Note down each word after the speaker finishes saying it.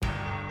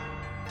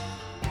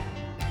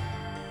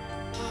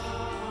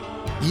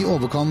I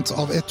overkant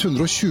av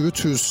 120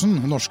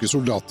 000 norske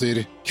soldater,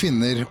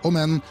 kvinner og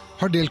menn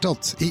har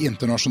deltatt i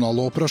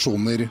internasjonale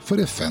operasjoner for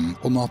FN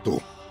og NATO.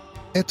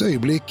 Et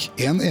øyeblikk,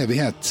 en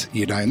evighet,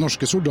 gir deg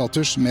norske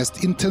soldaters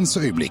mest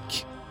intense øyeblikk.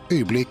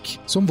 Øyeblikk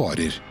som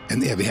varer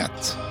en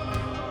evighet.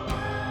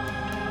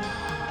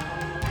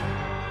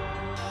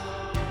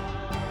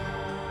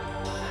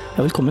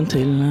 Ja, velkommen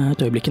til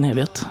Et øyeblikk, en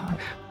evighet.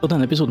 På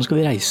denne episoden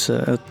skal vi reise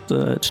et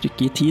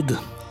stykke i tid.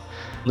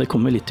 Det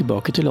kommer litt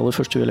tilbake til. Aller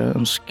først vil jeg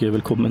ønske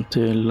velkommen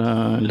til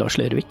Lars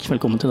Lervik.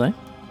 Velkommen til deg.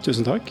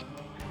 Tusen takk.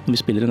 Når vi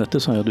spiller inn dette,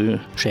 så er du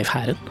sjef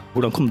Hæren.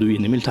 Hvordan kom du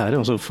inn i militæret?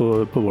 Altså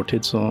på vår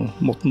tid så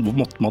måtte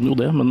man jo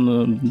det, men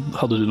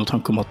hadde du noen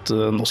tanke om at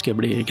nå skal jeg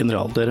bli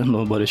general dere,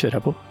 nå bare kjører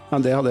jeg på?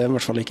 Ja, det hadde jeg i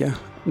hvert fall ikke.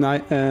 Nei,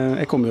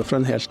 jeg kom jo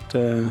fra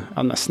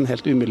en nesten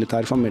helt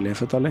umilitær familie,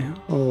 for å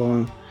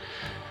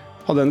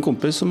og hadde en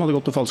kompis som hadde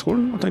gått på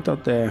fallskolen, og tenkte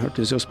at det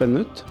hørtes jo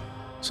spennende ut.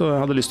 Så jeg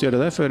hadde lyst til å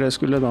gjøre det, før jeg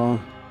skulle da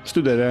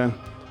studere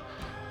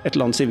et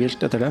eller annet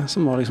sivilt etter det,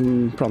 som var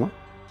liksom planen.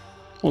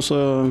 Og så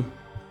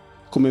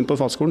kom jeg inn på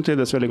fallskolen,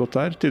 trivdes veldig godt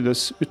der,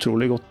 trivdes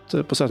utrolig godt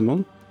på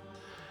Setermoen,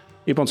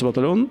 i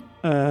Panserbataljonen,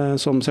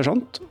 som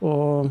sersjant,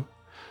 og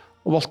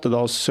valgte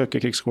da å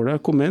søke krigsskole,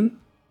 kom inn,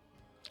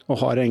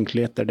 og har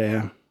egentlig etter det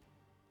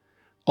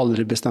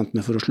aldri bestemt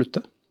meg for å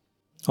slutte.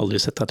 Aldri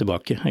sett deg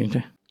tilbake,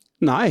 egentlig?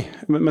 Nei,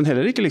 men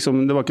heller ikke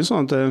liksom, det var ikke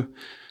sånn at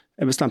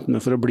jeg bestemte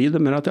meg for å bli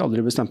det, men at jeg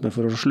aldri bestemte meg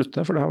for å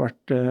slutte, for det har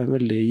vært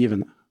veldig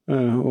givende.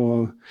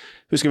 Og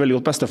jeg husker veldig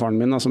godt bestefaren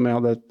min, som jeg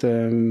hadde et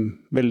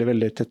veldig,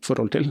 veldig tett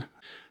forhold til.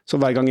 Så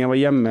hver gang jeg var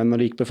hjemme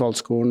når jeg gikk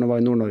befalsskolen og var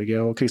i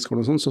Nord-Norge og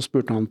krigsskolen og sånn, så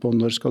spurte han på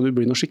når skal du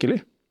bli noe skikkelig?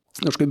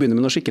 Når skal du begynne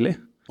med noe skikkelig?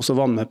 Og så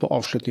var han med på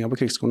avslutningen på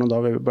krigsskolen, og da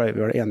ble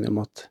vi vel enige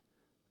om at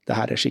det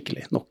her er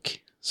skikkelig nok.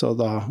 Så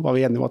da var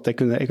vi enige om at jeg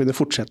kunne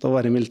fortsette å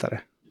være i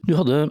militæret. Du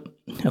har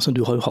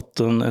jo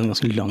hatt en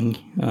ganske lang,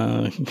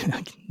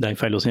 det er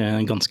feil å si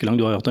ganske lang,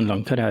 du har jo hatt en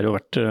lang karriere og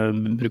vært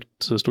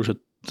brukt stort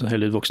sett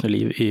hele ditt voksne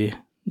liv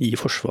i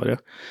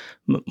Forsvaret,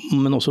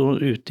 men også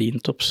ute i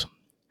Intops.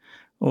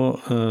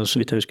 Og så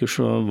vidt jeg husker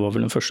så var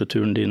vel den første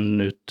turen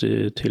din ut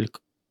til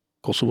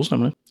Kosovo,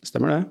 stemmer det?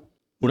 Stemmer det.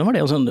 Hvordan var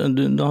det? Altså,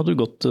 da hadde du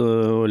gått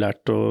og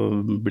lært å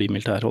bli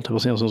militær, holdt jeg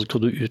på å si, og så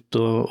skal du ut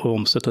og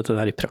omsette dette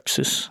der i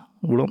praksis.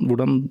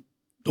 Hvordan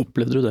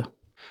opplevde du det?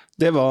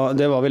 Det var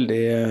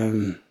veldig,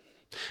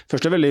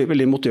 først veldig,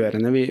 veldig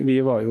motiverende. Vi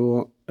var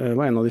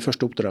en av de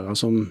første oppdragene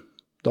som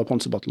da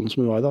Panserbataljonen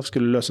som vi var i da,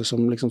 skulle løses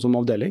som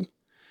avdeling.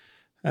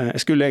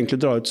 Jeg skulle egentlig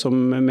dra ut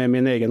med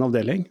min egen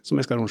avdeling som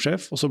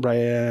eskaronsjef, og så ble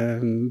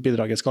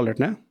bidraget skalert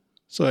ned.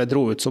 Så jeg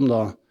dro ut som da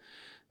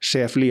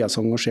sjef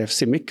Liasong og sjef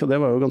Simic, og det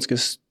var jo ganske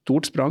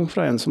stort sprang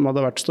fra en som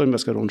hadde vært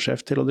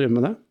stormeskaronsjef til å drive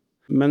med det.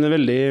 Men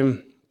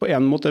på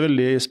en måte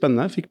veldig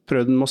spennende, fikk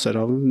prøvd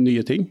masser av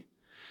nye ting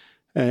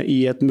i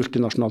et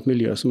multinasjonalt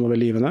miljø som var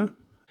veldig givende.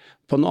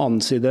 På en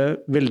annen side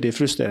veldig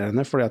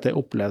frustrerende, fordi at jeg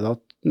opplevde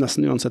at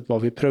nesten uansett hva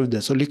vi prøvde,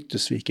 så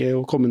lyktes vi ikke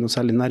å komme noe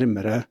særlig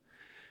nærmere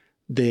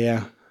det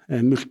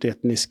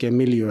multietniske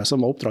miljøet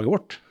som var oppdraget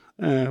vårt.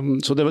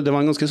 Så det var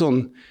en ganske sånn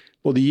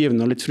både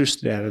givende og litt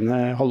frustrerende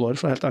halvår,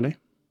 for helt ærlig.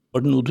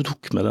 Var det noe du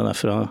tok med deg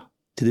derfra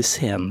til de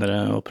senere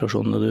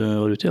operasjonene du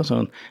var ute i? Altså,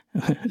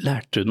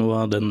 lærte du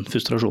noe av den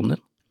frustrasjonen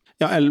din?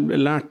 Ja,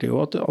 jeg lærte jo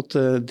at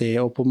det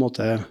å på en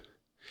måte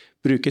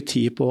bruke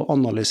tid på å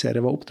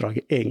analysere hva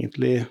oppdraget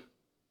egentlig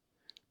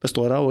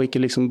består av, og ikke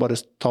liksom bare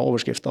ta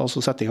overskrifter og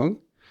så sette i gang.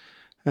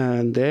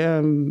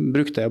 Det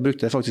brukte jeg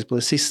faktisk på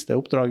det siste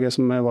oppdraget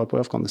som jeg var på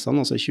i Afghanistan,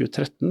 altså i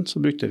 2013, så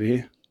brukte vi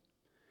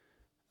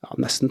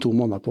nesten 2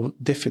 måneder på å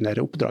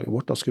definere oppdraget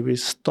vårt. Da skulle vi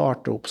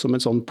starte opp som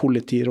et sånn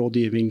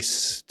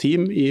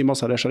politirådgivningsteam i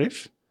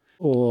Mazar-e-Sharif,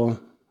 og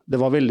det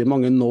var veldig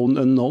mange known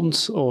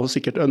unknowns, og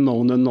sikkert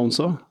unknown unknowns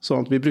også,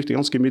 så vi brukte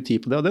ganske mye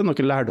tid på det, og det er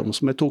noe lærdom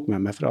som jeg tok med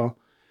meg fra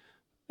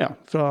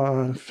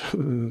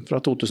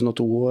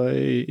 2002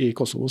 i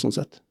Kosovo, sånn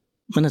sett.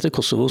 Men etter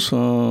Kosovo så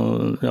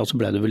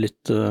ble det vel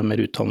litt mer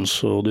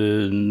utdannelse, og du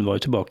var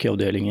jo tilbake i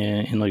avdeling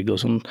i Norge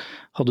og sånn.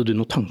 Hadde du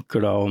noen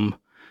tanker da om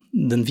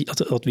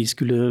at vi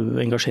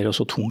skulle engasjere oss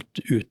så tungt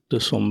ute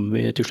som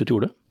vi til slutt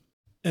gjorde?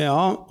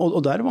 Ja,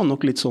 og der var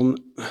nok litt sånn,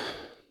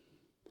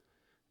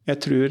 jeg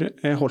tror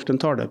jeg holdt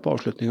en tale på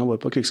avslutningen vår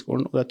på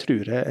krigsskolen, og der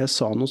tror jeg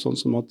sa noe sånn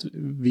som at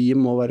vi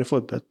må være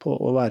forberedt på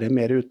å være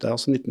mer ute,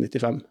 altså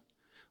 1995.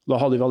 Da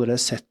hadde vi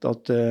allerede sett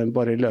at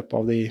bare i løpet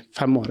av de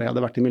 5 årene jeg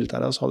hadde vært i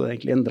militæret, så hadde det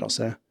egentlig endret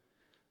seg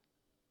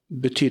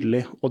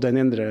betydelig, og den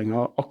endringen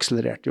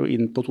akselererte jo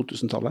inn på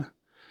 2000-tallet.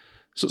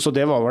 Så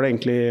det var vel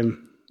egentlig,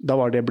 da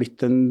var det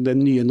blitt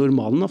den nye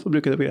normalen, for å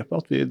bruke det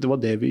begrepet, at det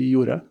var det vi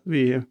gjorde.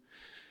 Vi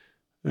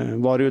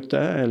var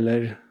ute,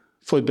 eller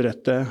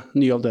forberedte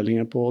nye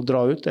avdelinger på å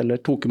dra ut, eller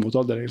tok imot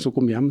avdelinger som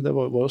kom hjem. Det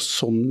var jo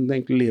sånn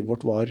egentlig livet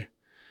vårt var,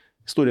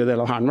 store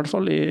deler av Hæren i hvert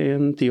fall, i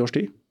en 10 års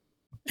tid.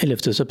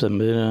 11.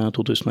 september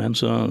 2001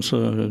 så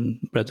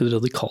ble det et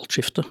radikalt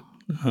skifte,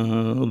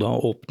 og da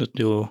åpnet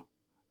jo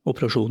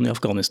operasjonen i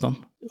Afghanistan.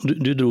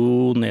 Du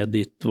dro ned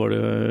dit, var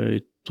det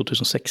i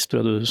 2006, tror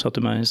jeg du sa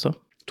til meg i sted?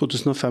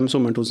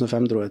 Sommeren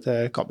 2005 dro jeg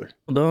til Kabul.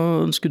 Og da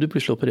skulle du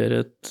plutselig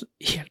operere et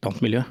helt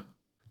annet miljø.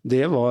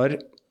 Det var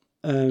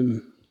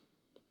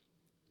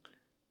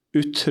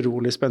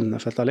utrolig spennende,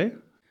 følte jeg,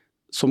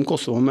 som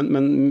Kosovo,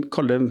 men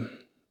kall det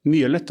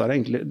mye lettere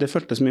egentlig. Det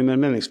føltes mye mer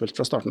meningsfullt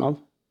fra starten av.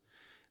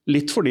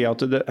 Litt fordi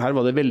at her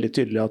var det veldig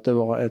tydelig at det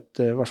var i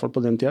hvert fall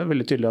på den tiden,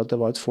 veldig tydelig at det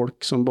var et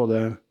folk som både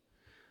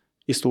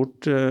i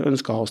stort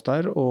ønsket oss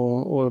der,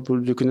 og hvor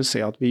du kunne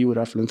se at vi gjorde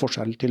i hvert fall en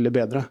forskjell til det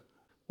bedre.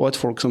 Og et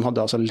folk som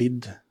hadde altså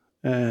lidd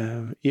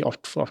i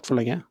alt for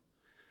lenge.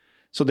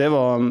 Så det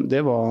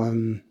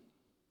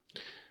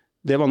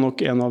var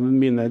nok en av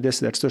mine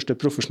desidert største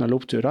profesjonelle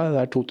oppturer, det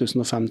der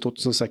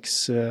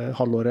 2005-2006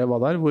 halvåret jeg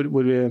var der,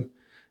 hvor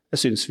jeg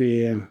synes vi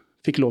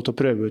fikk lov til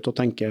å prøve ut og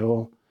tenke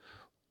og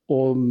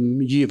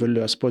gyve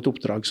løs på et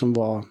oppdrag som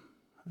var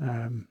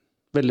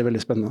veldig,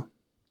 veldig spennende.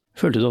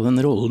 Følte du av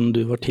den rollen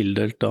du var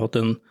tildelt at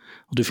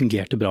du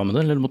fungerte bra med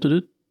det, eller måtte du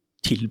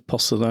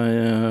tilpasse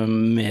deg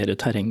mer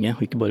terrenget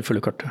og ikke bare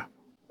følge kartet?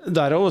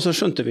 Derav så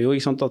skjønte vi jo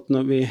ikke sant, at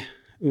når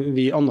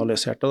vi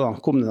analyserte da,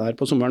 kom det der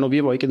på sommeren, og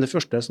vi var ikke den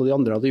første, så de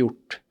andre hadde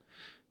gjort,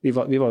 vi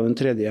var jo den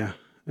tredje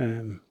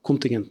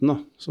kontingenten da,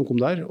 som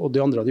kom der, og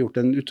de andre hadde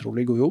gjort en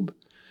utrolig god jobb,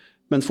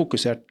 men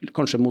fokusert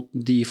kanskje mot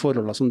de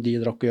forholdene som de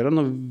drakk å gjøre.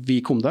 Når vi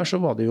kom der, så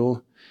var det jo,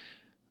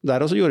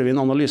 der også gjorde vi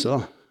en analyse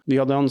da. Vi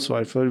hadde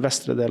ansvar for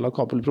vestre del av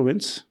Kabul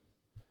provins,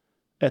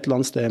 et eller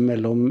annet sted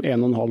mellom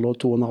 1,5 og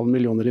 2,5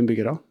 millioner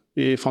innbyggere.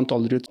 Vi fant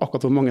aldri ut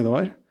akkurat hvor mange det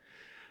var.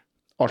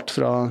 Alt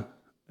fra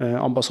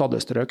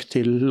ambassadestrøk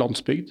til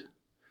landsbygd.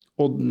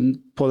 Og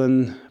på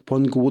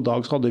en god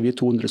dag så hadde vi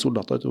 200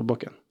 soldater ute på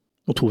bakken.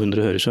 Og 200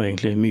 høres jo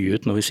egentlig mye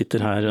ut når vi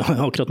sitter her.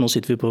 Akkurat nå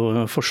sitter vi på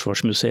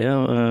Forsvarsmuseet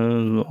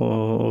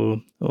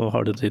og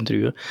har dette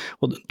intervjuet.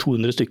 Og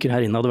 200 stykker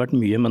her inne hadde vært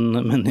mye,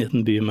 men i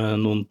en by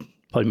med noen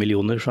par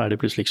millioner så er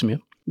det plutselig ikke så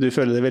mye. Du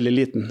føler deg veldig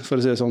liten, for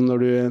å si det sånn. Når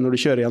du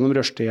kjører gjennom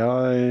rushtida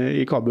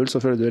i Kabul,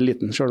 så føler du deg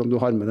liten. Selv om du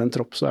har med deg en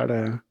tropp, så er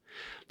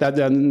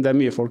det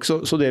mye folk.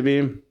 Så det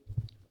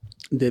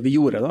vi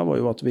gjorde da,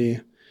 var jo at vi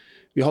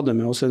hadde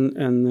med oss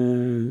en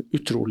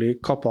utrolig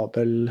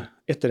kapabel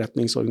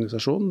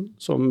etterretningsorganisasjon,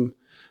 som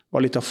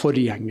var litt av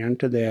forgjengeren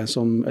til det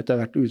som etter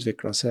hvert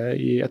utviklet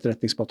seg i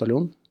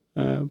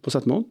etterretningsbataljonen på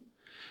Settmoen.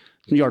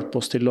 Som hjalp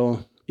oss til å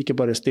ikke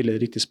bare stille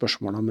de riktige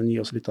spørsmålene, men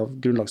gi oss litt av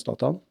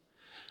grunnlagsdataen.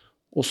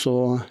 Og så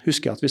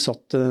husker jeg at vi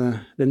satt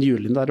den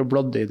julen der og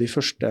bladde i de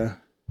første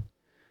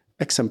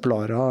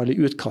eksemplarer,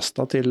 eller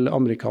utkastet til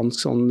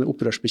amerikansk sånn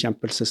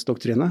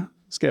opprørsbekjempelsesdoktrine,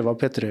 skrevet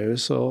av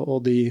Petreus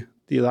og de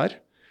der.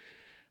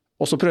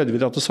 Og så prøvde vi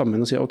det til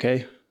sammen og si, ok,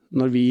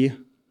 når vi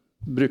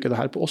bruker det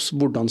her på oss,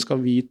 hvordan skal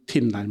vi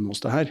tilnærme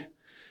oss det her?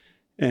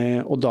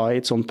 Og da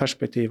i et sånt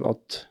perspektiv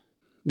at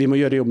vi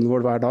må gjøre jobben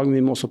vår hver dag, men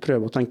vi må også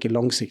prøve å tenke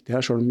langsiktig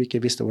her, selv om vi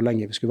ikke visste hvor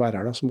lenge vi skulle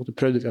være her. Da, så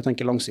prøvde vi å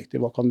tenke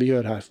langsiktig. Hva kan vi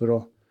gjøre her for å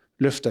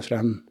løfte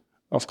frem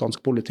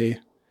afghansk politi,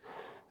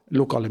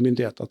 lokale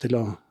myndigheter til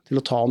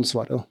å ta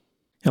ansvaret? Da.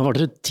 Ja, var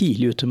dere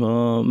tidlig ute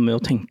med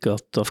å tenke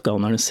at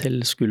afghanerne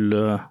selv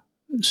skulle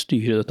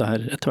styre dette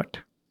her etter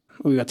hvert?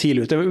 Vi var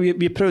tidlig ute.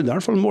 Vi prøvde i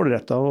hvert fall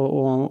målrettet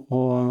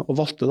og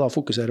valgte da å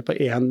fokusere på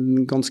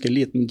en ganske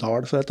liten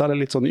dal. For dette er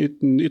litt sånn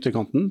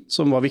ytterkanten,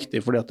 som var viktig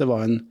fordi at det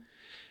var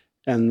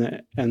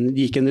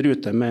gikk en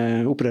rute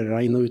med opprørere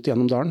inn og ut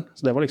gjennom dalen.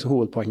 Så det var liksom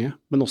hovedpoenget.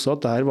 Men også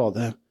at der var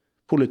det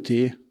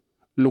politi,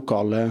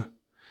 lokale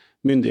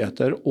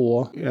myndigheter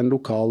og en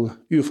lokal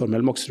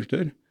uformell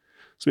maktstruktur.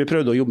 Så vi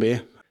prøvde å jobbe i.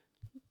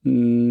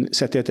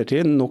 Sett i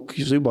ettertid, nok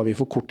så jobbet vi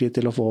for kort tid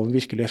til å få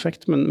virkelig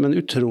effekt, men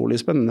utrolig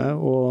spennende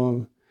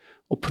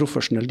og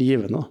profesjonelt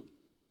givende.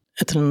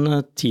 Etter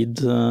en tid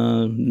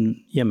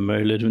hjemme,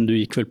 eller du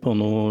gikk vel på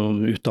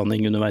noe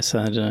utdanning underveis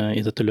her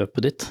i dette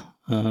løpet ditt?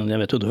 Jeg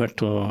vet jo du har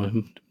vært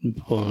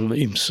på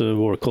ymse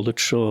War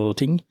College og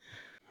ting.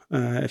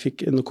 Jeg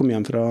kom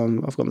hjem fra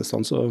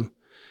Afghanistan, så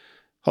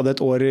hadde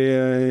et år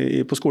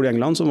på skole i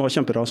England som var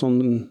kjempebra,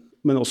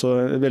 men også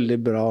veldig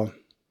bra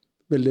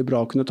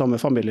å kunne ta med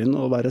familien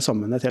og være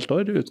sammen et helt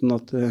år, uten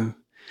at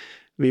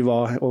vi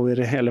var over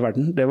hele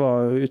verden. Det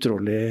var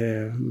utrolig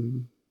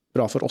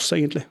bra for oss,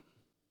 egentlig.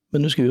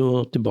 Men du skulle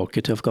jo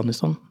tilbake til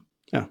Afghanistan.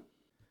 Ja.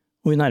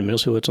 Og vi nærmer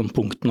oss jo et sånt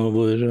punkt nå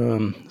hvor,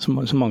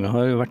 som mange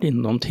har vært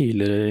innom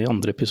tidligere i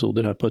andre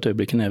episoder her på Et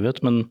Øyeblikk, en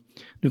evighet, men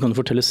du kan jo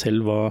fortelle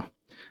selv hva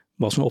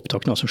som var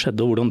opptakene, hva som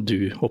skjedde, og hvordan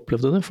du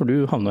opplevde det, for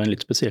du havnet i en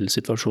litt spesiell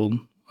situasjon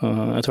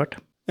etter hvert.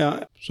 Ja,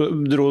 så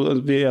dro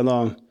vi da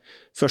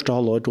første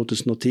halvår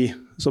 2010,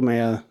 som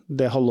er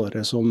det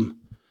halvåret som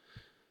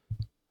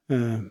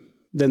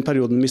den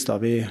perioden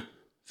mistet vi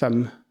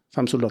fem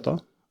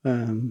soldater,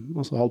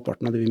 altså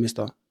halvparten av det vi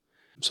mistet.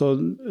 Så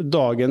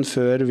dagen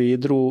før vi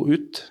dro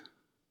ut,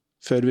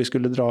 før vi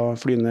skulle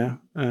fly ned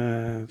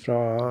fra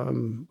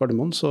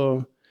Gardermoen,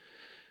 så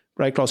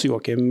ble Claes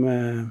Joachim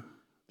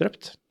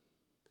drept.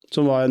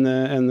 Som var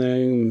en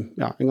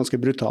ganske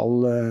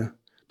brutal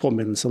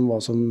påminnelse om hva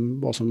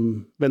som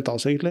ventet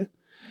oss egentlig.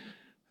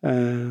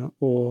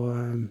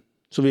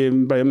 Så vi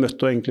ble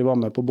møtt og egentlig var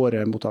med på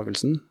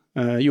båremottagelsen.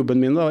 Jobben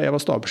min da, jeg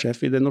var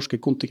stabssjef i den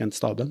norske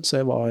kontingentstaben,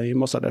 så jeg var i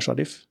Mazar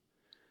Sharif.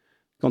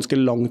 Ganske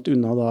langt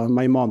unna da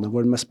Meimane,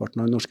 hvor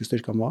mestparten av de norske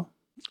styrkene var.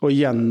 Og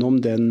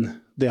gjennom den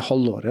det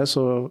halvåret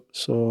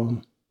så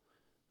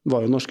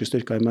var jo norske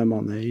styrker i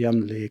Meymaneh i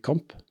jevnlig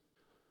kamp.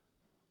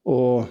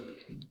 Og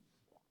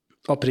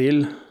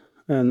april,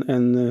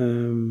 en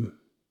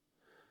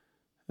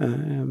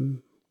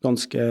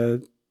ganske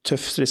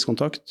tøff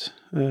stridskontakt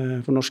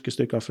for norske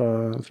styrker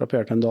fra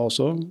PRT da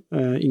også.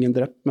 Ingen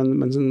drept,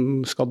 men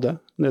skadde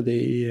nede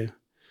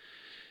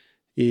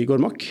i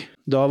Gormak.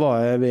 Da var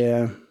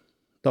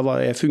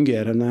jeg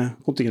fungerende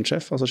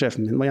kontingentsjef, altså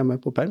sjefen min var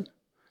hjemme på perm.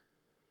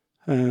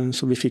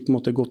 Så vi fikk på en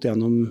måte gått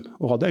gjennom,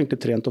 og hadde egentlig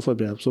trent og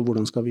forberedt oss på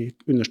hvordan skal vi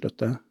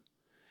understøtte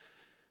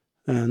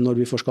når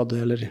vi får skadde,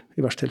 eller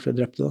i verste tilfelle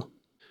drepte. Da.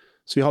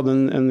 Så vi hadde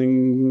en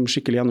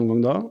skikkelig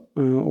gjennomgang da,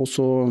 og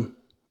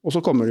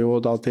så kommer det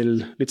jo da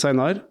til litt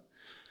senere,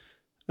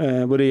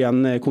 hvor det igjen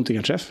er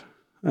kontingentsjef,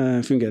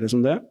 fungerer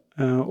som det,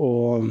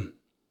 og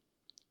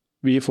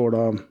vi får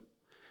da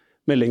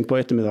melding på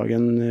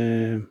ettermiddagen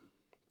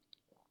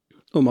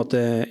om at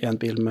det er en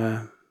bil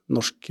med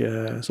norske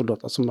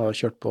soldater som har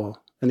kjørt på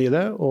en ID,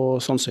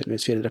 og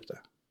sannsynligvis 4 drepte.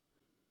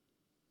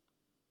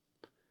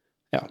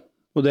 Ja,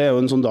 og det er jo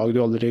en sånn dag du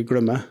aldri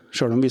glemmer.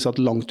 Selv om vi satt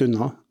langt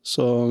unna,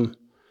 så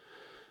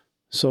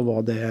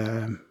var det,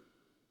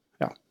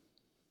 ja.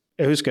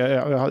 Jeg husker,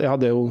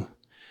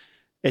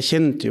 jeg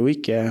kjente jo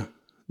ikke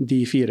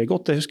de 4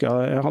 godt. Jeg husker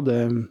jeg hadde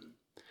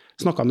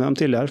snakket med dem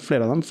tidligere,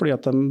 flere av dem, fordi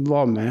at de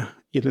var med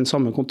i den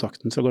samme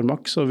kontakten fra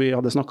Gormak, så vi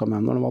hadde snakket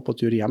med dem når de var på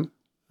tur hjem,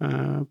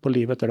 på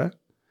liv etter det.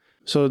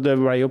 Så det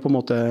ble jo på en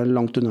måte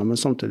langt unna, men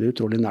samtidig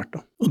utrolig nært.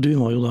 Da. Og du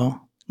var jo da,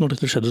 når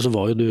dette skjedde, så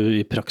var jo du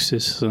i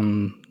praksis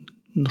den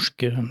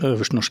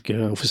øverste norske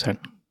offiseren.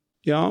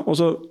 Ja, og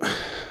så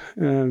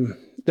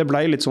det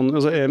ble litt sånn,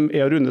 altså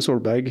jeg og Rune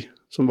Solberg,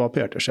 som var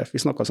PRT-sjef,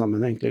 vi snakket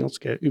sammen egentlig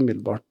ganske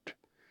umiddelbart.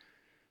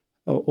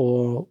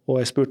 Og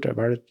jeg spurte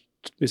vel,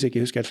 hvis jeg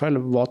ikke husker helt feil,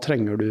 hva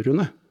trenger du,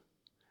 Rune?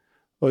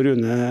 Og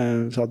Rune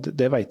sa at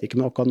det vet jeg ikke,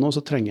 men akkurat nå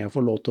så trenger jeg å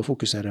få lov til å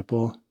fokusere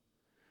på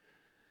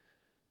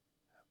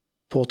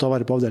å ta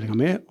vare på avdelingen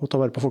min og ta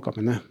vare på folka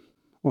mine.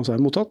 Og så er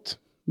jeg mottatt.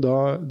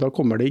 Da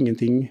kommer det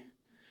ingenting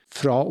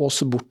fra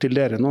oss bort til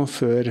dere nå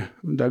før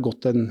det har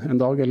gått en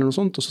dag eller noe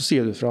sånt, og så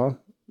sier du fra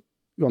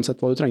uansett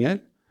hva du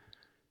trenger.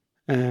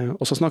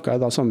 Og så snakket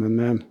jeg da sammen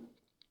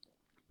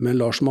med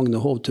Lars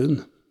Magne Hovtun,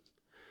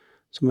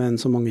 som er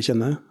en som mange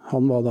kjenner.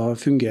 Han var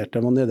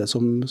nede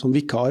som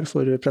vikar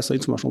for presse-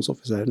 og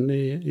informasjonsoffiseren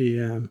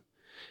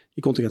i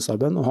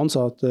kontingentstaben, og han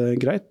sa at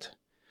greit,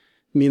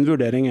 min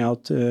vurdering er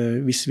at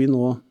hvis vi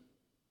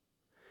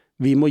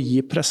må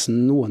gi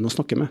pressen noen å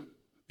snakke med.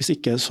 Hvis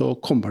ikke så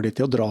kommer de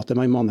til å dra til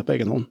Meymaneh på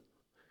egen hånd.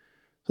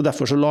 Så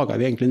derfor så laget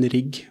vi egentlig en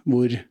rigg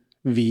hvor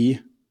vi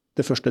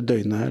det første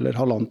døgnet, eller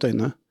halvannet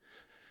døgnet,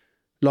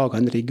 laget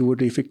en rigg hvor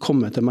de fikk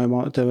komme til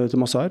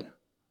Mazar,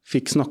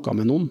 fikk snakket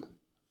med noen.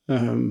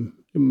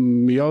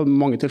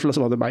 Mange tilfeller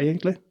så var det meg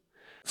egentlig.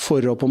 For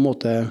å på en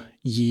måte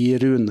gi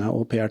Rune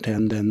og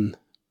PRT-en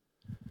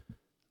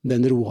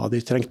den roa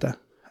de trengte.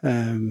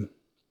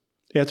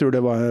 Jeg tror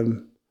det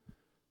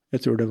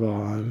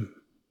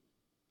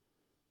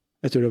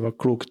var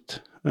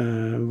klokt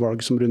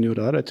valg som Rune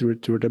gjorde der.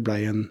 Jeg tror det ble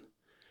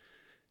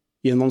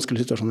i en vanskelig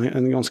situasjon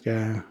en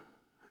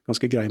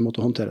ganske grei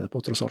måte å håndtere det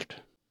på, tross alt.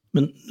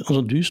 Men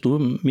altså, du sto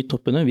midt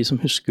oppe i det. Vi som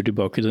husker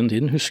tilbake i den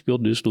tiden, husker jo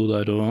at du sto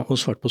der og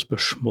svarte på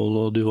spørsmål,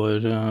 og du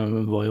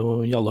var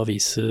jo i alle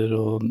aviser,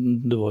 og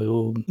det var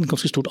jo et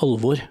ganske stort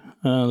alvor.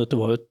 Dette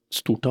var jo et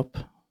stort tap.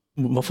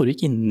 Hva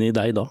foregikk inni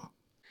deg da?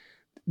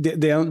 Det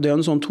er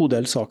en sånn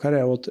todelt sak her,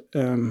 er jo at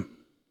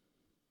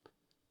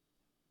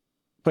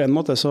på en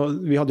måte så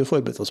vi hadde jo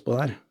forberedt oss på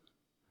det her.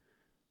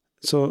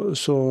 Så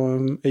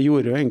jeg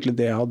gjorde jo egentlig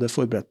det jeg hadde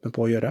forberedt meg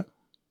på å gjøre.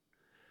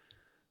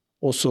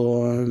 Og så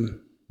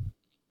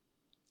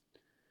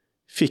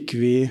fikk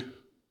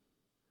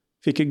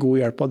jeg god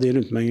hjelp av de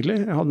rundt meg egentlig.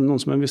 Jeg hadde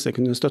noen som jeg visste jeg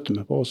kunne støtte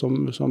meg på,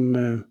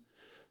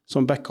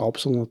 som backa opp,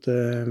 sånn at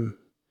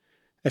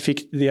jeg fikk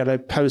de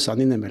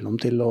pausene innimellom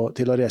til å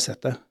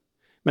resette.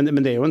 Men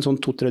det er jo en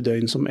sånn 2-3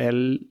 døgn som er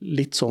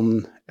litt sånn,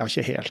 ja,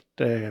 ikke helt,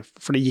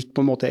 for det gikk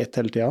på en måte ett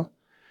hele tida.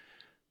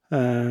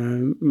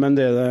 Men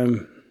det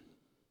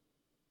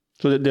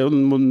er jo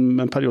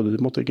en periode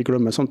du måtte ikke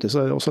glemme. Samtidig så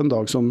er det også en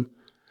dag som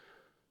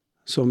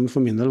for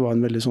min del var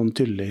en veldig sånn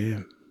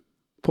tydelig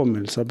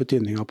påminnelse av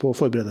betydningen på å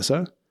forberede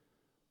seg,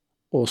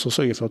 og så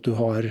sørge for at du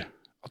er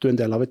en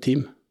del av et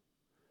team.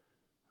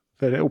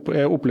 For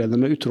jeg opplevde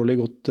meg utrolig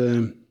godt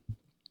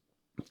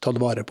tatt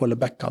vare på,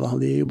 eller backa,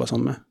 de jobbet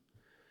sammen med.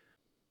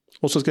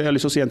 Og så skal jeg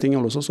lyst til å si en ting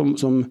også,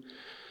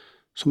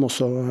 som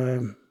også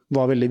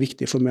var veldig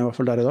viktig for meg, i hvert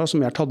fall der i dag,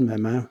 som jeg har tatt med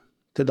meg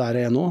til der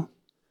jeg er nå.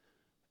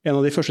 En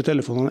av de første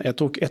telefonene jeg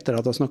tok etter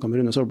at jeg snakket med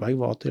Rune Solberg,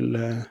 var til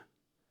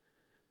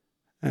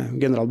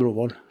general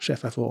Brovold,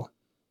 sjef FO.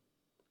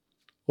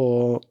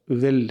 Og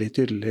veldig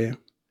tydelig,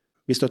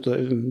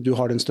 du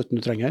har den støtten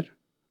du trenger.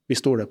 Vi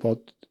stoler på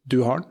at du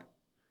har den.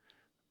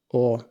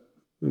 Og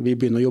vi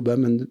begynner å jobbe,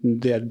 men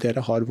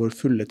dere har vår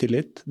fulle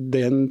tillit.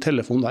 Den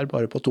telefonen der,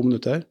 bare på 2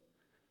 minutter,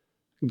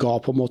 ga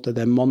på en måte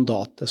det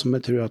mandatet som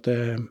jeg tror at det,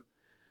 i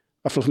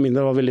hvert fall for min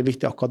del, var veldig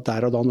viktig akkurat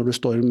der og da, når du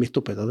står midt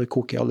oppe i det, det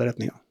koker i alle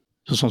retninger.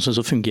 Så sånn sett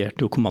så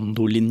fungerte jo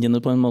kommandolinjene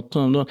på en måte.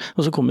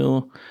 Og så kom jo,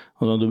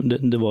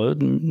 det var jo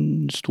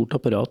et stort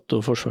apparat,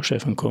 og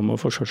forsvarssjefen kom,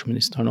 og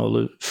forsvarsministeren, og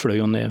alle fløy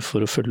jo ned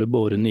for å følge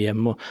bårene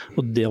hjem.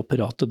 Og det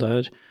apparatet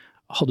der,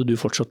 hadde du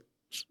fortsatt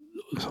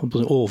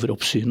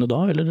overoppsynet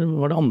da, eller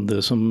var det andre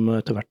som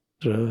etter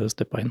hvert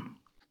steppet inn?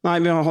 Nei,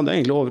 vi hadde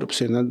egentlig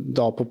overoppsynet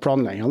da på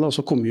planleggingen, og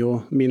så kom jo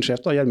min sjef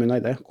da, Gjermund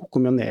Eide,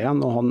 kom jo ned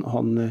igjen, og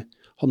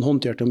han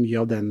håndterte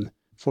mye av den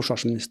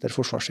forsvarsminister,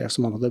 forsvarssjef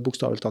som han hadde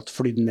bokstavelig tatt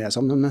flydd ned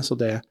sammen med, så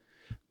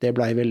det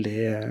ble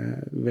veldig,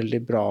 veldig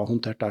bra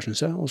håndtert der,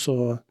 synes jeg. Og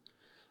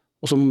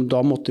så da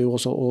måtte jo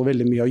også, og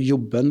veldig mye av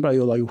jobben ble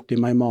jo da gjort i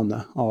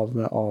Meimane av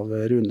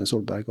Rune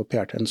Solberg og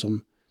Per-Ten som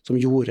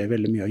gjorde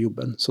veldig mye av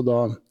jobben. Så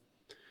da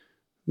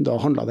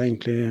handlet det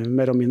egentlig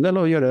mer om min del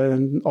å gjøre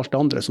alt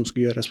det andre som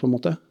skulle gjøres på en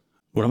måte.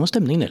 Hvordan var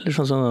stemningen ellers?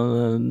 Altså,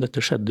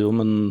 dette skjedde jo,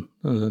 men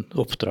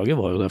oppdraget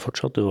var jo der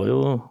fortsatt. Det var jo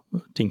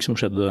ting som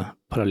skjedde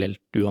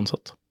parallelt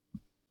uansett.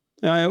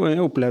 Ja, jeg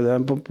opplevde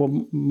på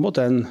en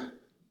måte en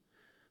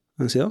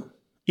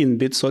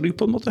innbitt sorg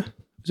på en måte.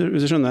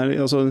 Hvis du skjønner,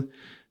 altså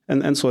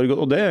en sorg,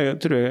 og det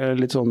tror jeg er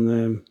litt sånn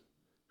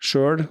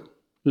selv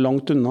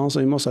langt unna,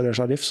 altså i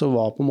Mazar-e-Sharif så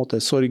var på en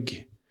måte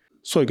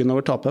sorgen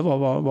over tapet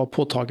var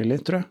påtagelig,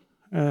 tror jeg,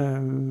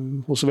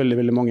 hos veldig,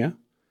 veldig mange.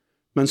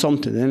 Men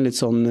samtidig en litt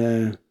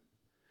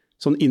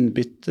sånn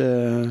innbitt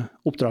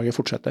oppdraget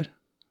fortsetter.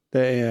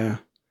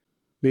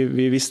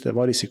 Vi visste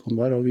hva risikoen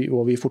var,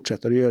 og vi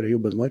fortsetter å gjøre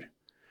jobben vår.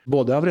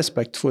 Både av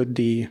respekt for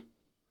de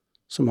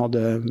som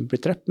hadde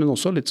blitt drept, men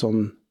også litt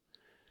sånn,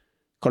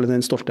 kalle det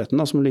den stoltheten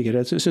da, som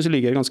jeg synes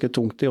ligger ganske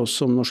tungt i oss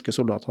som norske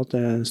soldater, at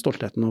det er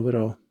stoltheten over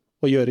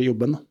å gjøre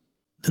jobben. Da.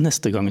 Den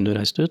neste gangen du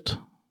reiste ut,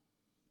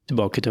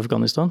 tilbake til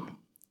Afghanistan,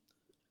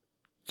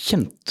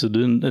 kjente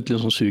du et litt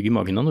sånn sug i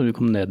magen da når du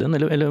kom ned igjen,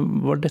 eller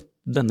var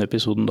denne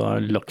episoden da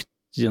lagt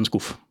i en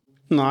skuff?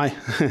 Nei,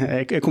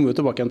 jeg kom jo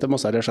tilbake igjen til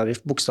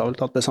Mazar-e-Sharif, bokstavelig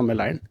tatt det samme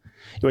leiren.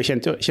 Jo,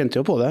 jeg kjente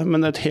jo på det,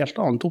 men et helt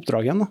annet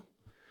oppdrag igjen da.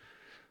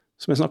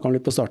 Som jeg snakket om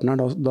litt på starten her,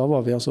 da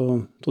var vi altså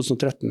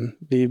 2013,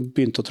 vi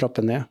begynte å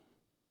trappe ned,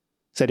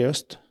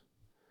 seriøst.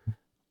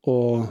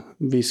 Og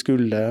vi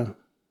skulle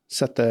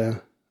sette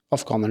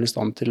afghanerne i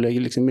stand til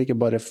liksom ikke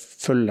bare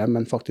følge,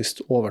 men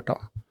faktisk overta.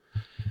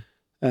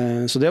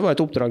 Så det var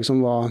et oppdrag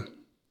som var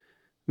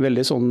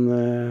veldig sånn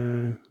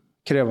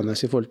krevende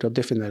i forhold til å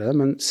definere det,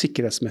 men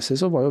sikkerhetsmessig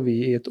så var jo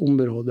vi i et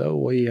område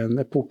og i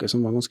en epoke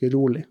som var ganske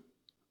rolig.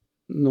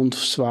 Noen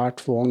svært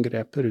få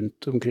angrep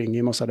rundt omkring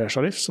i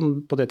Mazar-e-Sharif,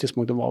 som på det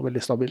tidspunktet var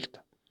veldig stabilt.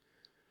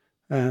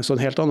 Så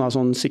en helt annen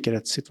sånn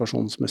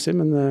sikkerhetssituasjonsmessig,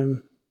 men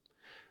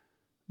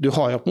du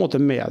har jo på en måte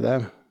med det,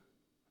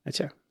 vet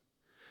ikke,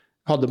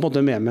 jeg hadde på en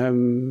måte med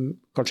meg,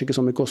 kanskje ikke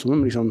som i Kosovo,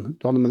 men liksom,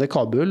 du hadde med det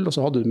Kabul, og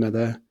så hadde du med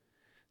det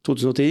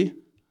 2010,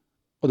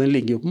 og den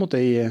ligger jo på en måte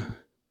i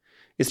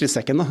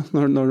stridssekken da,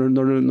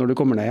 når du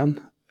kommer ned igjen.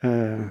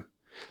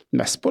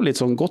 Mest på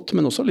litt sånn godt,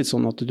 men også litt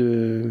sånn at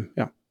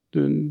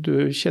du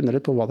kjenner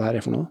litt på hva det her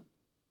er for noe.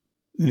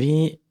 Vi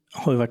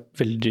har jo vært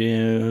veldig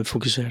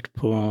fokusert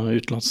på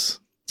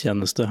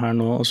utenlandstjeneste her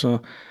nå, og så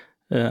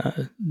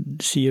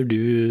sier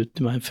du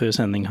til meg før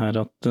sending her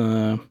at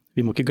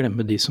vi må ikke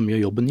glemme de som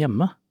gjør jobben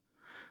hjemme.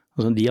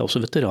 Altså, de er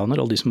også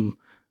veteraner, alle de som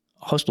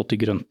har stått i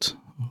grønt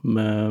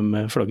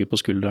med flagget på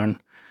skulderen,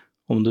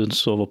 om det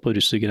så var på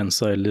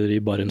russergrensa eller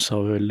i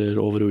Barentshavet eller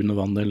over og under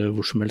vannet eller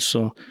hvor som helst,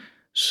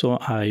 så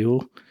er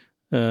jo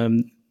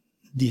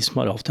de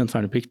som har avtjent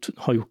verneplikt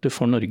har gjort det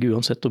for Norge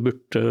uansett og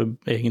burde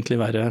egentlig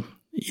være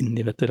inne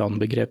i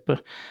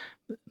veteranbegrepet.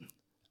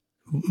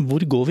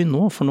 Hvor går vi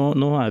nå? For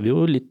nå er vi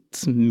jo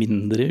litt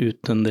mindre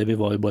ute enn det vi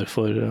var bare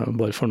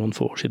for noen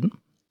få år siden.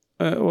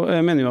 Og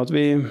jeg mener jo at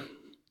vi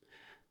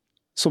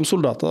som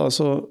soldater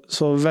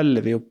så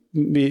velger vi jo,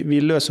 vi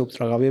løser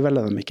oppdraget, vi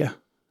velger dem ikke.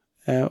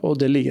 Og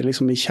det ligger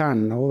liksom i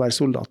kjernen av å være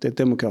soldat i et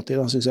demokrati,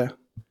 da, synes jeg.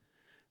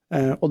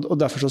 Og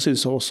derfor så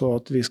synes jeg også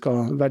at vi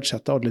skal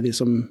verdsette alle de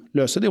som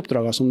løser de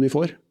oppdragene som de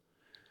får.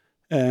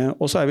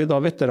 Og så er vi da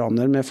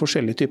veteraner med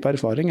forskjellige typer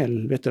erfaring,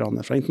 eller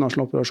veteraner fra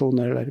internasjonale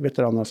operasjoner, eller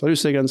veteraner fra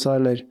russergrensa,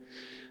 eller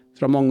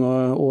fra mange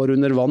år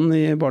under vann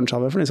i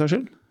Barentshavet, for den saks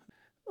skyld.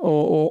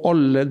 Og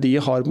alle de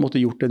har på en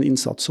måte gjort en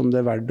innsats som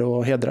det er verdt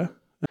å hedre.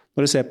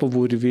 Når jeg ser på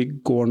hvor vi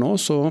går nå,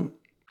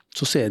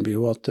 så ser vi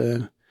jo at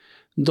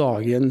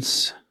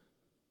dagens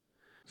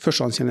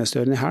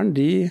førstehåndstjenestegjørende i Hæren,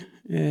 de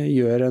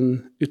gjør en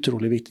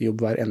utrolig viktig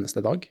jobb hver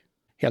eneste dag.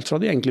 Helt fra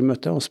de egentlig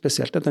møter, og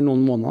spesielt etter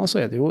noen måneder,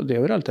 så er det jo i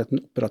realiteten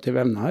operativ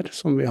evne her,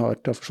 som vi har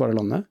til å forsvare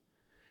landet.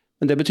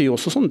 Men det betyr jo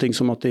også sånne ting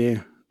som at de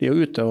er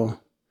ute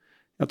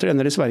og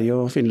trener i Sverige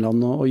og Finland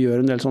og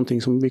gjør en del sånne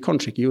ting som vi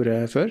kanskje ikke gjorde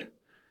før.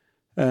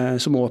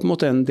 Som også på en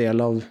måte er en del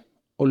av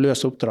å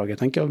løse oppdraget,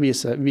 tenker jeg,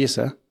 og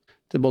vise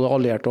til både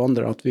allierte og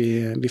andre at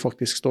vi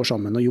faktisk står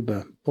sammen og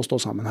jobber på å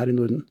stå sammen her i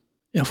Norden.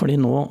 Ja, fordi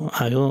nå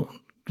er jo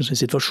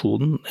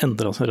situasjonen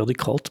endret seg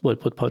radikalt bare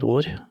på et par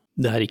år.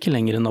 Det er ikke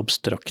lenger en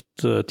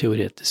abstrakt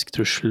teoretisk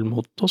trussel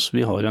mot oss.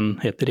 Vi har en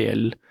helt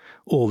reell,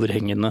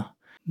 overhengende,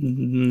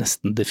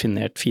 nesten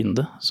definert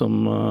fiende,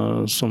 som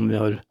vi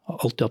har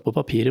alltid hatt på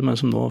papiret, men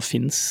som nå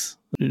finnes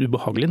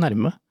ubehagelig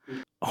nærme.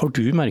 Har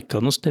du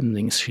merket noe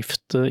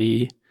stemningsskifte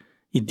i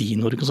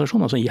din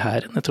organisasjon, altså i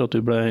Hæren, etter at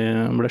du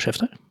ble sjef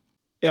der?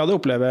 Ja, det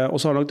opplever jeg,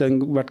 og så har nok den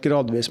vært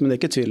gradvis, men det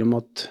er ikke tvil om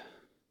at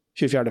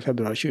 24.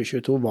 februar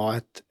 2022 var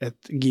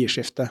et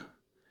girskifte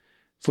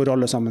for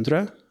alle sammen,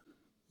 tror jeg.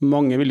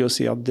 Mange vil jo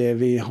si at det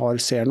vi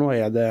ser nå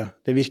er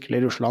det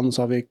virkelige Russland,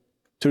 så har vi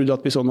trodd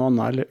at vi så noe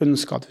annet, eller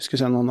ønsket at vi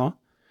skulle se noe annet.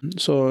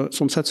 Så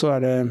sånn sett så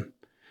er det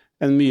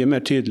en mye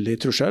mer tydelig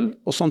trussel,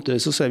 og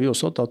samtidig så ser vi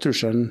også at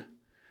trusselen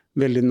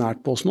veldig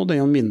nært på oss nå, det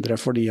er jo mindre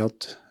fordi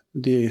at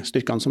de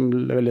styrkene som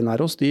er veldig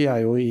nær oss, de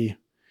er jo i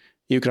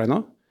Ukraina.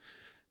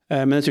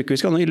 Men jeg tror ikke vi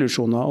skal ha noen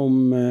illusjoner om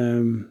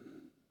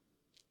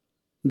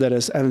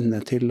deres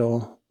evne til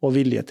og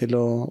vilje til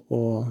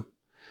å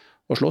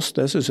slåss.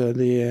 Det synes jeg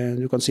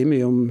du kan si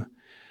mye om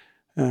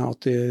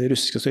at de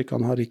russiske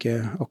styrkene har ikke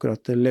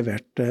akkurat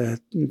levert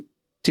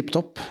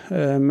tipptopp,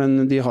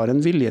 men de har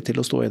en vilje til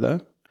å stå i det.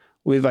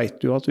 Og vi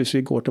vet jo at hvis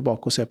vi går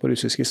tilbake og ser på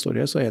russisk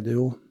historie, så er de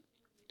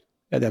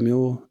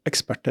jo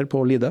eksperter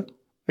på å lide,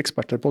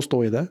 eksperter på å stå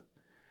i det.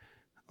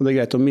 Og det er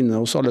greit å minne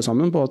oss alle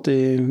sammen på at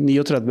i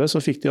 39 så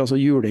fikk de altså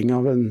juling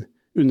av en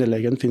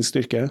underlegen finsk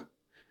styrke,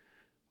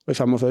 og i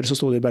 45 så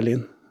stod de i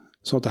Berlin.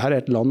 Så dette er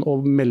et land,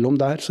 og mellom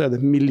der så er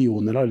det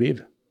millioner av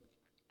liv.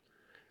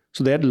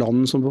 Så det er et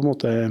land som på en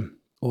måte,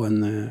 og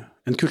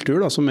en kultur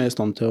da, som er i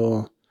stand til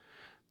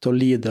å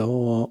lide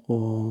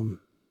og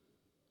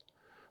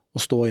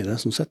stå i det,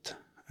 sånn sett.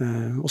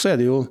 Og så er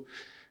det jo,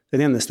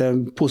 den eneste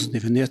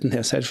positive nyheten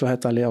jeg ser for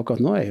helt ærlig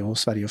akkurat nå, er jo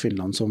Sverige og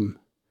Finland som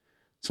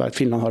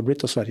Finland har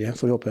blitt, og Sverige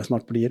forhåpentlig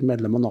snart blir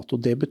medlem av NATO.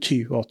 Det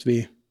betyr jo at vi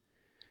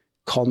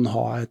kan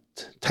ha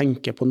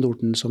tenke på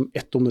Norden som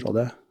ett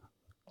område,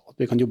 at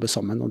vi kan jobbe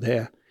sammen, og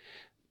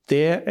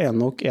det er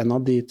nok en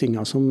av de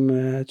tingene som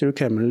jeg tror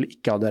Kreml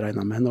ikke hadde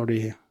regnet med når de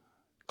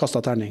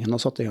kastet terningen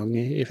og satte i gang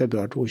i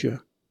februar 2022.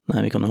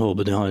 Nei, vi kan jo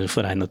håpe de har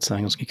foregnet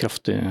seg ganske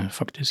kraftig,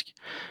 faktisk.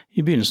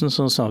 I begynnelsen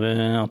så sa vi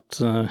at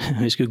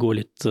vi skulle gå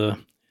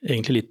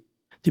egentlig litt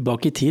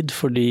tilbake i tid,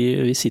 fordi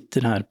vi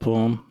sitter her på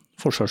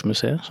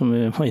Forsvarsmuseet, som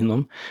vi var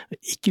innom,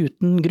 ikke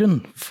uten grunn,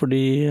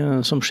 fordi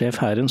som sjef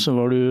Hæren så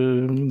var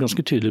du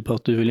ganske tydelig på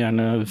at du vil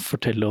gjerne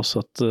fortelle oss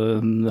at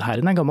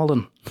Hæren er gammel,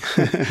 den.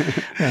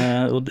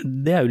 Og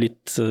det er jo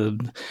litt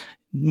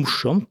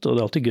morsomt, og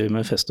det er alltid gøy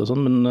med fest og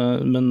sånn,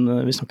 men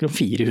vi snakker om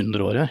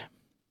 400 år her.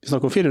 Vi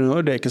snakker om 400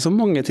 år, det er ikke så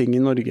mange ting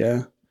i Norge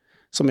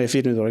som er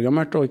 400 år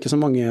gammelt, og ikke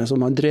så mange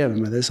som har drevet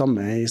med det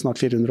samme i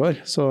snart 400 år.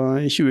 Så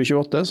i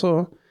 2028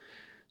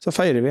 så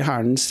feirer vi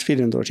Hærens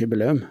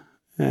 400-årsjubileum.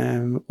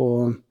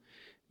 Og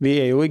vi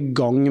er jo i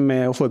gang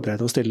med å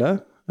forberede oss til det,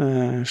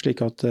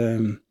 slik at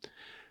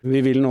vi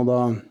vil nå da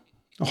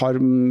ha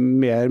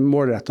mer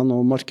målrettet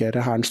nå å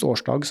markere Hærens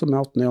årsdag, som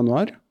er 18.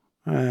 januar,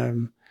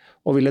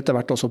 og vil etter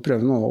hvert også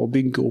prøve nå å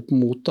bygge opp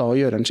mot da, å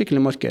gjøre en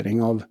skikkelig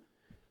markering av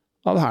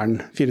Hæren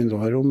 400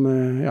 år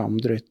om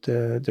drøyt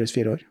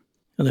 4 år.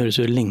 Ja, det høres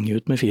jo lenge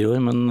ut med 4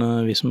 år, men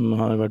vi som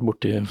har vært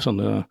borti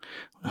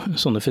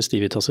sånne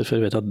festivitaser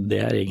før vet at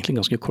det er egentlig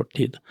ganske kort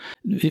tid.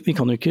 Vi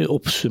kan jo ikke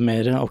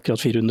oppsummere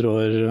akkurat 400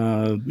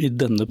 år i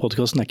denne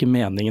podcasten, det er ikke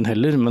meningen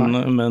heller,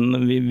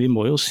 men vi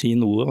må jo si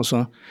noe.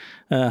 Altså,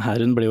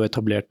 Hæren ble jo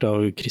etablert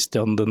av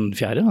Kristian den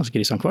 4., altså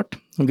Kristian Kvart.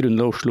 Han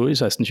grunnla Oslo i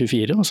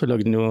 1624, og så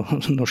lagde han jo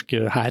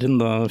norske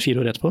Hæren da 4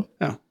 år etterpå.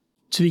 Ja.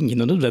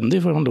 Tvingende nødvendig,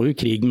 for han lå jo i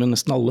krig med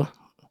nesten alle.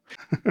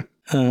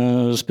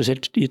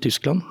 Spesielt i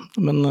Tyskland.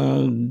 Men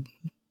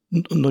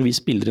når vi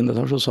spiller inn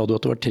dette, så sa du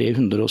at det var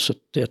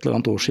 370 et eller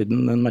annet år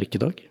siden en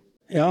merkedag.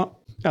 Ja,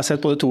 jeg har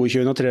sett både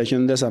 22. og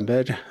 23.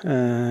 desember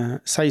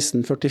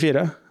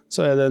 1644.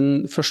 Så er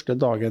den første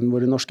dagen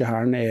hvor den norske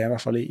Hæren er i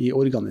hvert fall i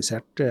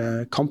organisert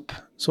kamp.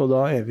 Så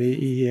da er vi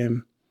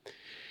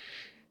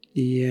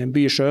i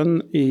Bysjøen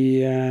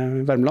i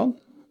Värmland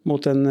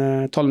mot en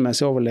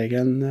tallmessig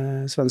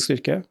overlegen svensk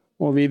styrke,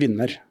 og vi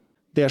vinner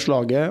det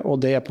slaget, og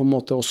det er på en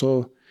måte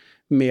også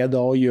med da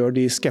å gjøre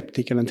de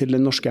skeptikerne til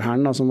den norske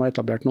Hæren da, som var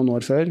etablert noen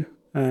år før,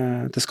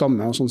 til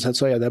skamme, og sånn sett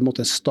så er det på en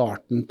måte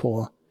starten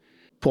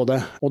på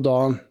det. Og da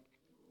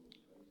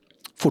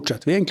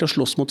fortsetter vi egentlig å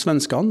slåss mot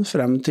svenskene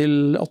frem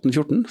til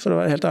 1814, for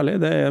å være helt ærlig.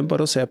 Det er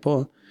bare å se på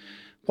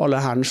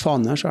alle Hærens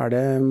faner, så er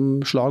det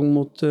slag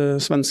mot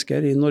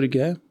svensker i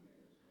Norge,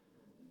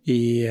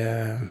 i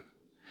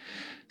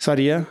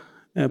Sverige,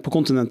 på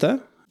kontinentet,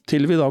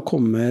 til vi da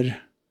kommer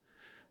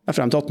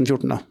frem til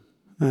 1814 da.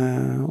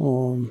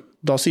 Og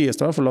da sies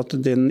det i hvert fall at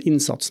den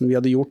innsatsen vi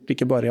hadde gjort,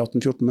 ikke bare i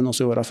 1814, men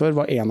også i året før,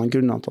 var en av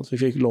grunnene til at vi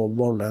fikk lov å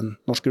beholde en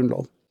norsk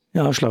grunnlov.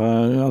 Ja,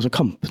 altså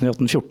kampen i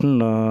 1814,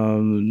 da,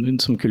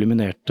 som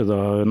kulminerte da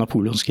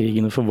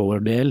Napoleonskrigene for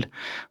vår del,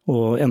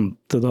 og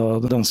endte da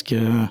den danske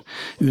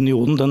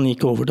unionen, den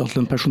gikk over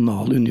til en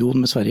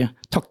personalunion med Sverige,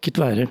 takket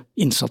være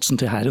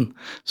innsatsen til Hæren,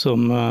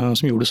 som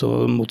gjorde så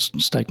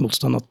sterk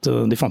motstand at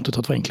de fant ut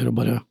at det var enklere å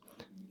bare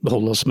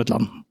beholde oss som et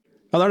land.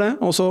 Ja, det er det.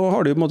 Og så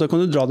har du,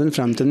 kan du dra den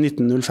frem til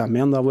 1905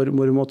 igjen, da, hvor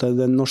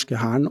den norske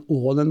Hæren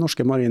og den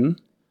norske marinen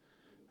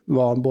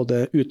var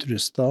både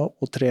utrustet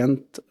og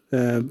trent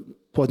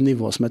på et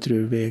nivå som jeg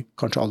tror vi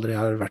kanskje aldri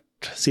har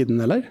vært siden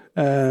heller.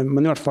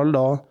 Men i hvert fall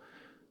da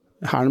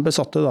Hæren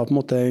besatte da på en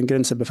måte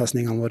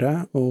grensebefestningene våre,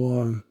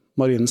 og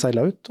marinen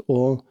seilet ut,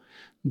 og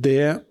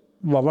det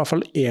var i hvert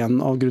fall en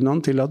av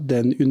grunnene til at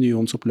den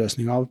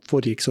unionsoppløsningen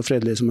foregikk så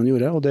fredelig som den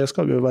gjorde, og det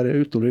skal vi jo være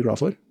utrolig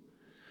glad for.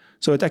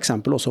 Så et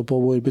eksempel også på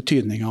hvor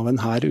betydning av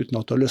en hær uten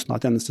at det har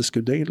løsnet et eneste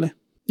skudd, egentlig.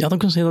 Ja, da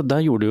kan jeg si at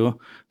der gjorde jo,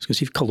 skal vi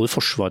si, kaller det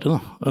Forsvaret da.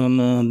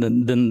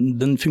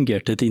 Den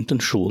fungerte til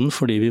intensjonen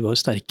fordi vi var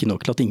sterke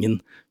nok til at ingen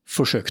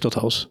forsøkte å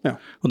ta oss. Ja.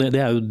 Og det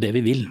er jo det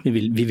vi vil.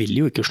 Vi vil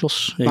jo ikke slåss.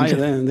 Egentlig.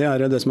 Nei, det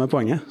er det som er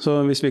poenget. Så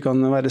hvis vi kan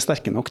være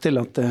sterke nok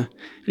til at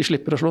vi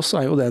slipper å slåss,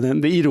 er jo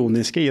det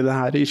ironiske i det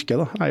her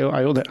yrket da,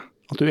 er jo det.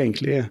 At du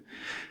egentlig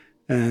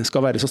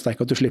skal være så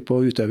sterk at du slipper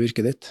å utøve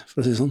yrket ditt,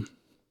 for å si det sånn.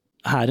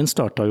 Hæren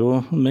startet jo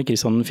med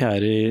Kristian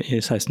 4. i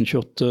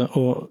 1628,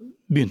 og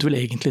begynte vel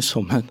egentlig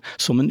som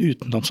en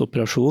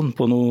utenlandsoperasjon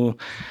på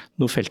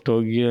noe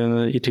felttog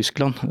i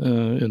Tyskland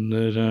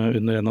under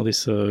en av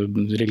disse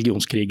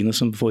religionskrigene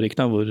som foregikk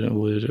da,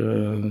 hvor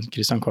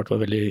Kristian Kvart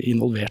var veldig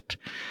involvert.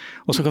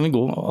 Og så kan vi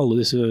gå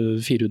alle disse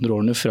 400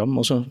 årene fram,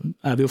 og så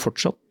er vi jo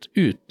fortsatt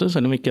ute,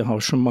 selv om vi ikke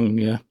har så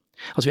mange.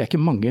 Altså vi er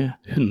ikke mange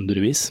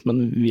hundrevis,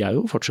 men vi er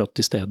jo fortsatt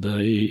til stede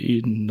i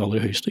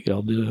aller høyeste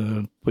grad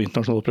på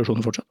internasjonale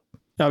operasjoner fortsatt.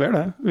 Ja, vi er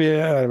det. Vi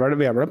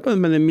er vel på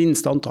det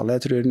minste antallet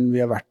jeg tror vi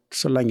har vært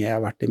så lenge jeg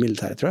har vært i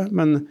militæret, tror jeg.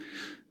 Men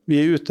vi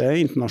er ute i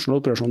internasjonale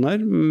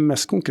operasjoner.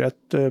 Mest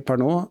konkret per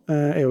nå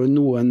er jo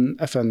noen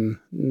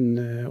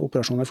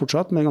FN-operasjoner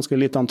fortsatt, med ganske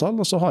lite antall.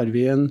 Og så har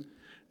vi en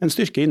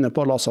styrke inne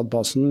på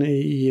Al-Assad-basen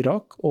i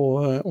Irak,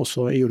 og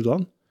også i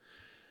Jordan.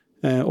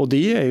 Og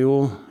de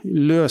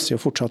løser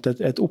jo fortsatt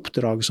et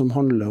oppdrag som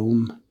handler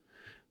om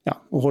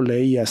å holde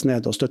IS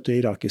nede og støtte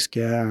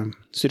irakiske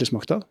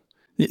styresmakter.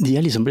 De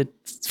er liksom blitt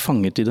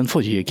fanget i den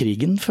forrige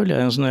krigen, føler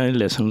jeg, når jeg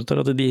leser om det,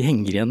 at de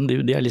henger igjen,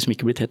 de er liksom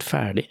ikke blitt helt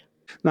ferdig.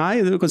 Nei,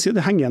 du kan si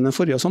det henger igjen den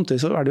forrige, og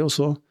samtidig så er det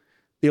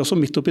også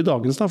midt oppe i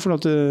dagens, da, for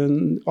at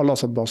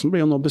Al-Assad-basen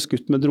blir jo nå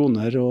beskutt med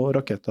droner og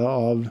raketter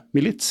av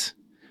milits,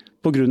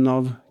 på grunn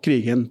av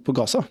krigen på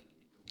Gaza.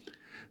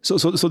 Så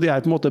de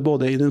er på en måte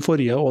både i den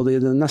forrige og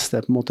i den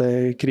neste på en måte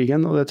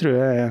krigen, og det tror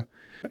jeg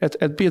er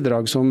et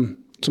bidrag som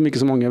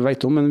ikke så mange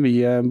vet om, men vi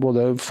er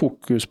både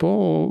fokus på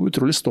og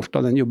utrolig stolt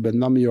av den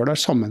jobben de gjør der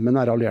sammen med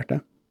nære allierte.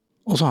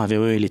 Og så er vi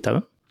jo i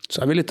Litauen.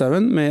 Så er vi i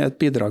Litauen med et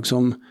bidrag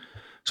som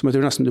jeg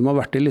tror nesten du må ha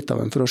vært i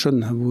Litauen for å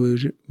skjønne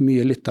hvor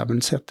mye Litauen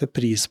setter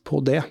pris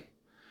på det.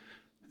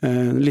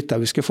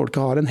 Litauiske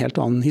folk har en helt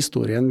annen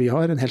historie enn vi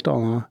har, en helt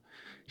annen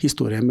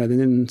historie med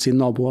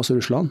sin nabo, altså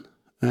Russland.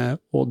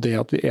 Og det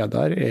at vi er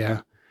der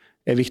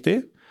er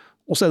viktig.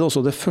 Og så er det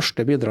også det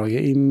første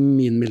bidraget i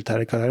min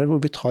militære karriere, hvor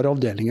vi tar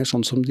avdelinger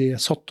sånn som de er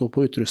satt opp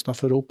og utrustet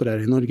for å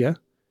operere i Norge,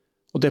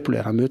 og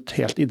deployerer dem ut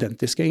helt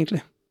identiske, egentlig.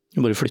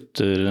 Du bare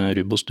flytter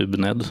rubb og stubb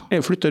ned?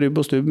 Jeg flytter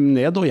rubb og stubb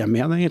ned og hjem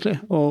igjen, egentlig.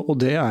 Og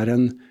det er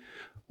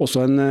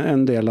også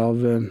en del av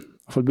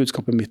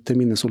budskapet mitt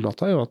til mine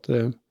soldater, er at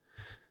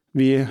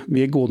vi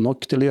er gode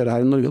nok til å gjøre det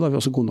her i Norge, da er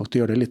vi også gode nok til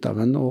å gjøre det i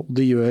Litauen, og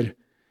det gjør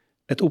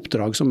et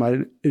oppdrag som er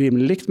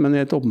rimelig likt, men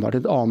åpenbart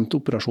et annet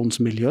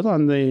operasjonsmiljø da,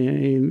 enn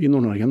i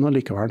Nord-Norge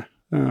likevel.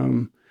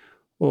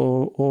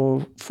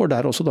 Og for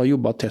der også da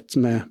jobbet tett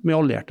med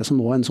allierte, som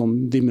også er en sånn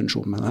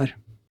dimensjon med det her.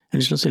 Jeg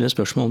har lyst til å stille et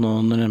spørsmål nå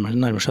når det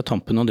nærmer seg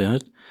tampen, og det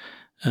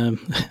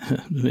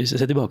hvis jeg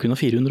ser tilbake under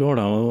 400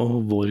 år da,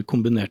 og vår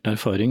kombinerte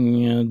erfaring,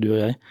 du og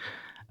jeg,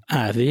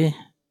 er vi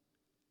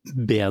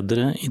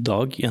bedre i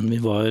dag enn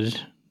vi var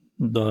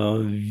da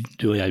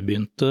du og jeg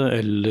begynte,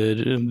 eller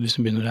hvis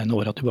vi begynner å regne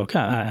årene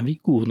tilbake, er vi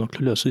gode nok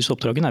til å løse disse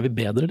oppdragene? Er vi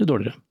bedre eller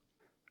dårligere?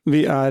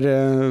 Vi er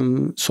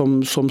som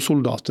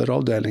soldater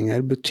og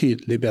avdelinger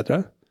betydelig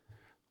bedre.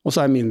 Og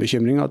så er min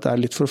bekymring at det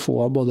er litt for få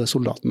av både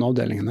soldatene og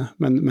avdelingene.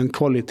 Men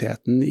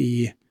kvaliteten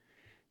i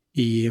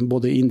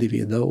både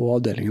individet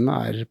og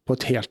avdelingene er på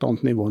et helt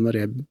annet nivå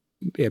når jeg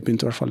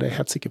begynte, i hvert fall, det er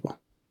jeg helt sikker på.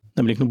 Det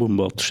er vel ikke noe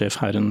bombe at sjef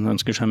Hæren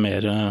ønsker seg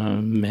mer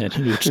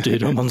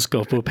utstyr og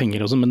mannskap og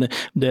penger og sånn, men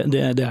det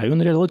er jo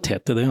en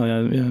realitet til det. Og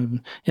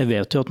jeg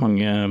vet jo at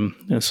mange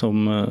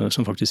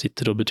som faktisk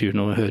sitter og betyr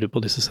noe og hører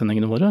på disse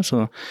sendingene våre,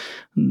 så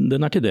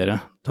den er til dere.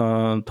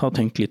 Ta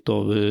tenk litt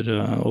over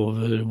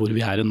hvor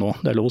vi er nå.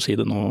 Det er lov å si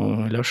det nå,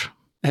 Lars.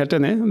 Helt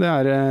enig. Det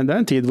er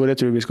en tid hvor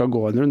jeg tror vi skal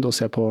gå en runde og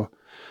se på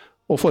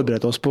og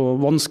forberede oss på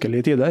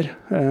vanskelige tider.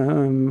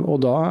 Og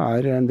da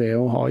er det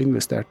å ha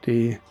investert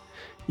i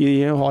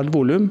å ha et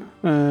volum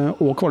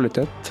og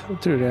kvalitet, jeg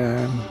tror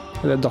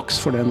det er dags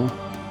for det nå.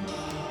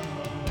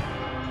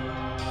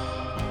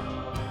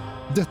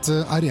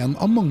 Dette er en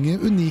av mange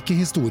unike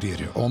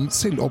historier om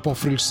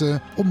selvoppofrelse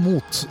og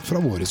mot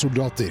fra våre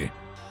soldater.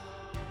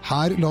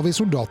 Her lar vi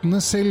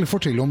soldatene selv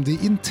fortelle om de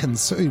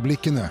intense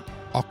øyeblikkene,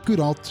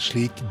 akkurat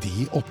slik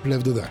de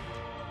opplevde det.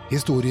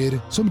 Historier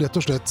som rett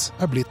og slett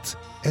er blitt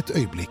et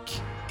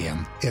øyeblikk,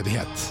 en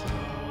evighet.